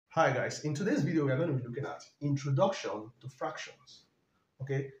Hi guys, in today's video we are going to be looking at introduction to fractions.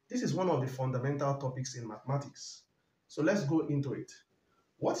 Okay, this is one of the fundamental topics in mathematics. So let's go into it.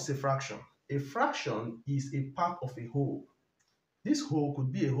 What is a fraction? A fraction is a part of a whole. This whole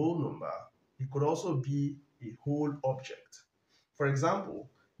could be a whole number. It could also be a whole object. For example,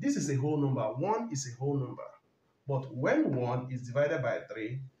 this is a whole number. 1 is a whole number. But when 1 is divided by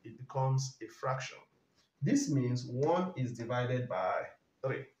 3, it becomes a fraction. This means 1 is divided by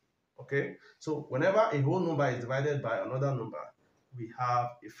 3. Okay, so whenever a whole number is divided by another number, we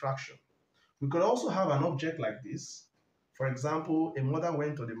have a fraction. We could also have an object like this. For example, a mother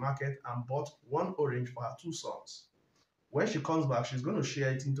went to the market and bought 1 orange for her 2 sons. When she comes back, she's going to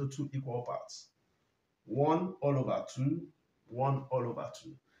share it into 2 equal parts. 1 all over 2, 1 all over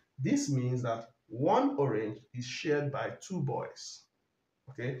 2. This means that 1 orange is shared by 2 boys.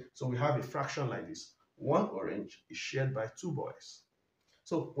 Okay, so we have a fraction like this. 1 orange is shared by 2 boys.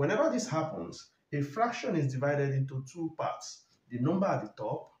 So whenever this happens, a fraction is divided into 2 parts, the number at the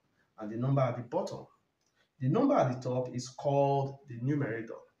top and the number at the bottom. The number at the top is called the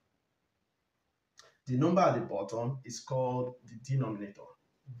numerator. The number at the bottom is called the denominator.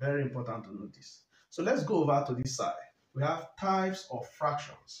 Very important to note this. So let's go over to this side. We have types of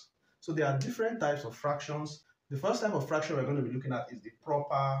fractions. So there are different types of fractions. The first type of fraction we're going to be looking at is the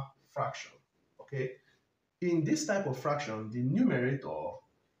proper fraction. Okay. In this type of fraction, the numerator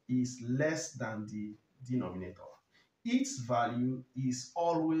is less than the denominator. Its value is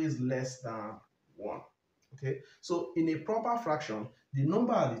always less than 1. Okay, so in a proper fraction, the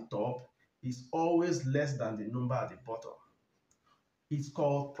number at the top is always less than the number at the bottom. It's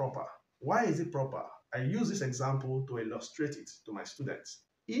called proper. Why is it proper? I use this example to illustrate it to my students.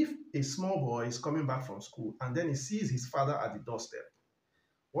 If a small boy is coming back from school and then he sees his father at the doorstep,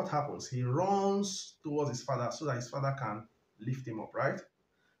 what happens? He runs towards his father so that his father can lift him up, right?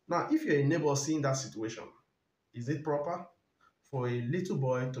 Now, if you're a neighbor seeing that situation, is it proper for a little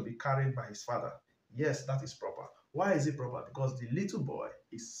boy to be carried by his father? Yes, that is proper. Why is it proper? Because the little boy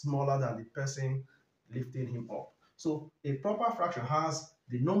is smaller than the person lifting him up. So a proper fraction has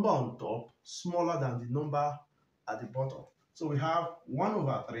the number on top smaller than the number at the bottom. So we have 1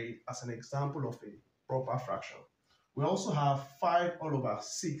 over 3 as an example of a proper fraction. We also have 5 all over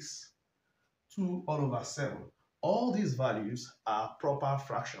 6, 2 all over 7. All these values are proper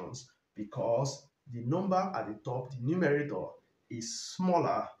fractions because the number at the top, the numerator, is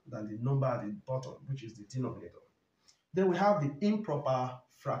smaller than the number at the bottom, which is the denominator. Then we have the improper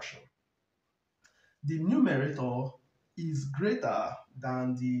fraction. The numerator is greater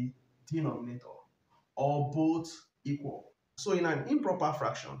than the denominator, or both equal. So in an improper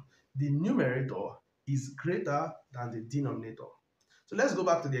fraction, the numerator is greater than the denominator. So let's go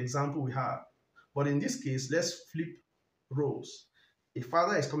back to the example we had. But in this case, let's flip roles. A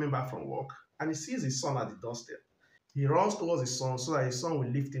father is coming back from work and he sees his son at the doorstep. He runs towards his son so that his son will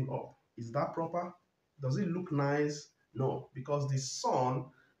lift him up. Is that proper? Does it look nice? No, because the son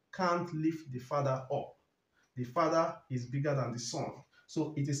can't lift the father up. The father is bigger than the son.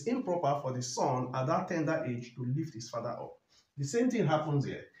 So it is improper for the son at that tender age to lift his father up. The same thing happens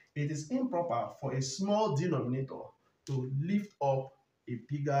here. It is improper for a small denominator to lift up a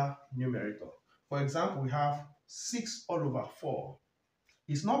bigger numerator. For example, we have 6 all over 4.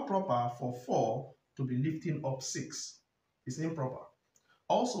 It's not proper for 4 to be lifting up 6. It's improper.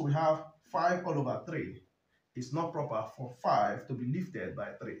 Also, we have 5 all over 3. It's not proper for 5 to be lifted by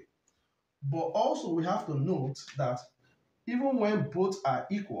 3. But also, we have to note that even when both are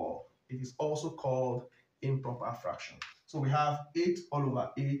equal, it is also called improper fraction. So we have 8 all over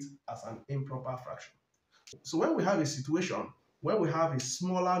 8 as an improper fraction. So when we have a situation where we have a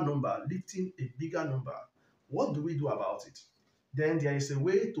smaller number lifting a bigger number, what do we do about it? Then there is a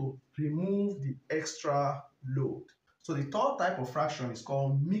way to remove the extra load. So the third type of fraction is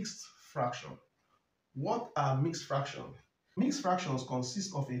called mixed fraction. What are mixed fractions? Mixed fractions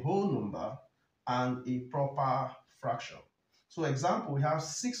consist of a whole number and a proper fraction. So example, we have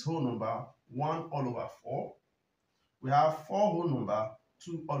 6 whole number, 1 all over 4. We have 4 whole number,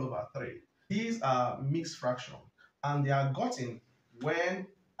 2 all over 3. These are mixed fractions, and they are gotten when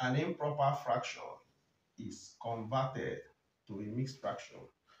an improper fraction is converted to a mixed fraction.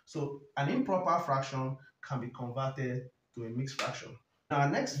 So an improper fraction can be converted to a mixed fraction. In our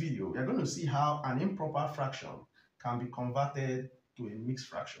next video, we are going to see how an improper fraction can be converted to a mixed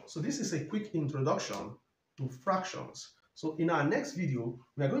fraction. So this is a quick introduction to fractions. So in our next video,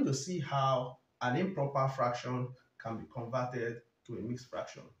 we are going to see how an improper fraction can be converted to a mixed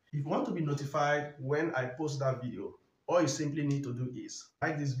fraction. If you want to be notified when I post that video, all you simply need to do is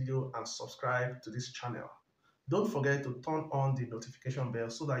like this video and subscribe to this channel. Don't forget to turn on the notification bell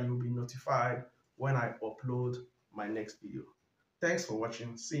so that you'll be notified when I upload my next video. Thanks for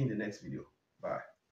watching. See you in the next video. Bye.